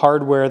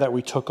hardware that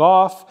we took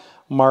off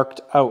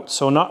marked out.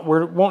 So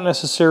we won't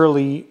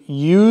necessarily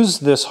use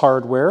this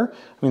hardware.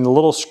 I mean, the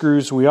little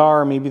screws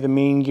maybe the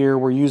main gear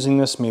we're using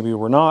this, maybe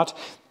we're not,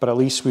 but at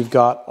least we've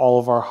got all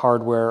of our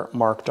hardware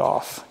marked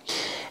off.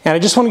 And I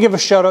just want to give a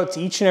shout out to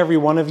each and every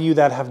one of you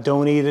that have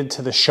donated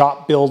to the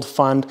Shop Build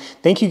Fund.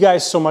 Thank you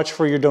guys so much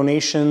for your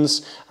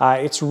donations.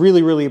 It's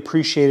really, really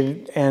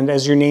appreciated. And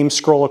as your names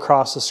scroll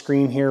across the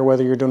screen here,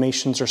 whether your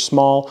donations are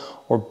small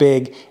or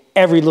big,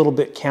 every little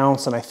bit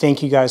counts, and I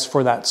thank you guys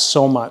for that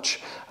so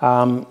much.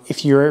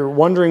 If you're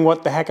wondering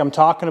what the heck I'm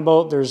talking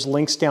about, there's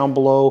links down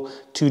below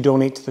to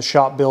donate to the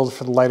Shop Build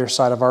for the lighter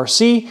side of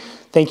RC.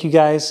 Thank you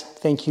guys.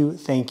 Thank you,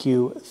 thank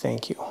you,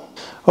 thank you.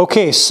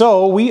 Okay,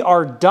 so we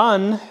are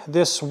done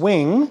this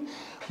wing.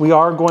 We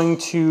are going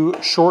to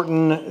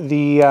shorten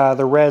the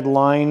red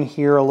line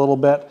here a little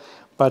bit,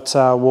 but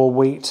we'll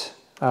wait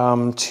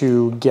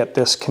to get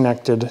this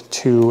connected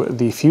to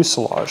the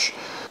fuselage.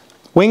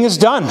 Wing is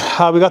done.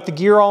 We got the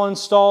gear all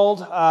installed.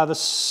 The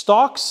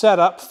stock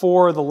setup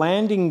for the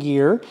landing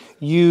gear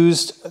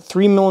used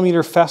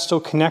 3mm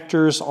Festo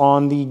connectors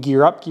on the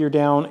gear up, gear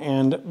down,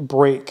 and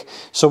brake.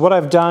 So what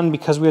I've done,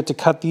 because we had to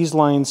cut these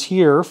lines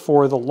here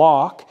for the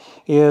lock,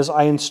 is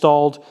I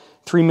installed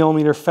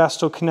 3mm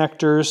Festo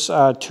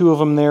connectors. 2 of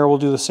them there. We'll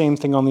do the same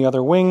thing on the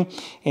other wing,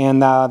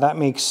 and that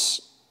makes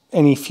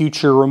any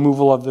future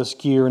removal of this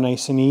gear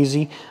nice and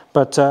easy.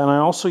 But and I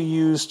also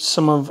used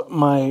some of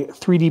my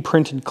 3D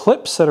printed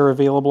clips that are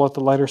available at the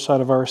lighter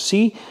side of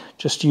RC.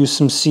 Just used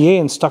some CA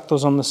and stuck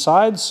those on the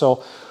sides.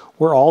 So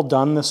we're all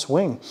done this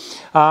wing.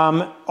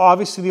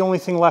 Obviously the only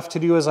thing left to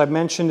do, as I've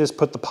mentioned, is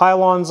put the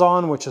pylons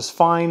on, which is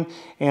fine.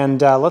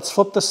 And let's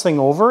flip this thing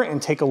over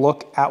and take a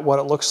look at what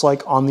it looks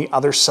like on the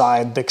other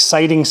side, the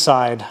exciting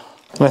side.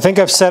 And I think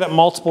I've said it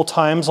multiple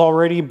times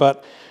already,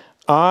 but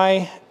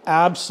I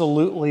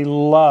absolutely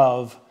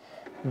love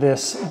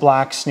this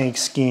Blacksnake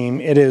scheme.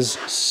 It is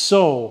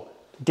so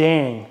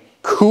dang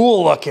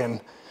cool looking.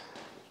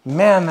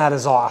 Man, that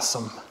is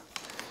awesome.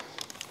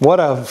 What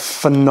a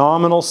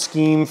phenomenal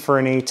scheme for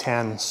an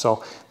A10.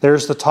 So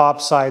there's the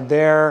top side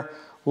there.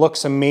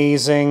 Looks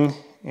amazing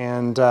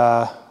and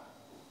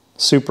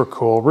super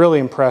cool. Really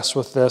impressed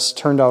with this.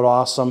 Turned out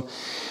awesome.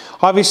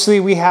 Obviously,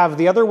 we have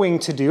the other wing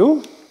to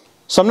do.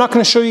 So I'm not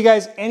going to show you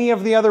guys any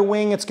of the other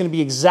wing. It's going to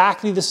be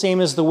exactly the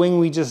same as the wing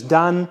we just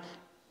done,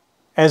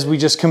 as we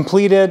just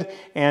completed,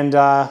 and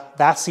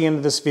that's the end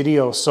of this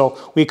video. So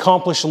we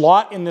accomplished a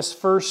lot in this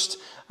first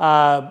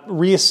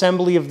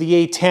reassembly of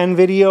the A10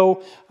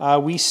 video.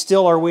 We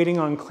still are waiting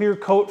on clear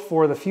coat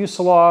for the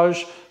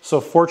fuselage,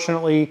 so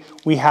fortunately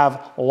we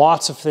have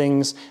lots of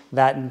things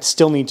that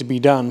still need to be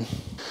done.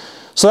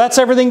 So that's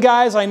everything,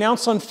 guys. I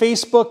announced on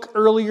Facebook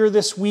earlier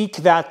this week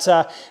that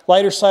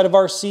Lighter Side of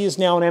RC is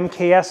now an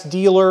MKS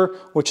dealer,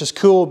 which is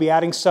cool. We'll be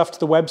adding stuff to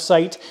the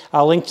website.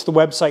 I'll link to the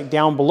website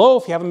down below.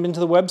 If you haven't been to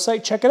the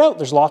website, check it out.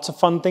 There's lots of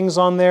fun things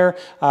on there.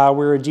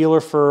 We're a dealer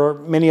for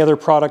many other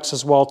products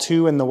as well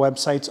too, and the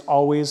website's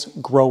always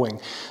growing.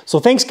 So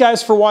thanks,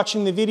 guys, for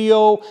watching the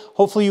video.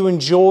 Hopefully you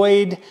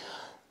enjoyed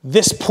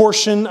this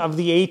portion of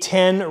the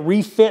A10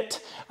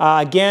 refit.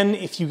 Again,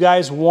 if you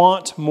guys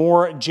want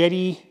more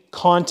jetty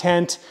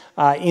content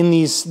in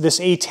this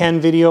A10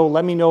 video,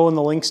 let me know in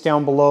the links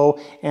down below,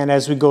 and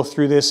as we go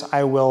through this,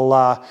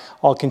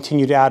 I'll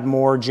continue to add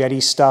more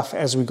jetty stuff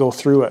as we go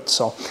through it.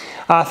 So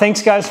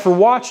thanks, guys, for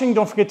watching.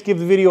 Don't forget to give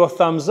the video a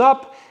thumbs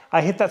up.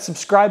 Hit that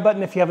subscribe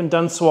button if you haven't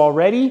done so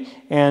already,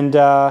 and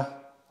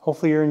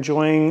hopefully you're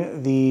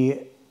enjoying the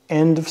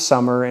end of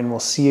summer, and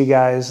we'll see you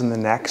guys in the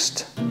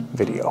next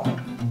video.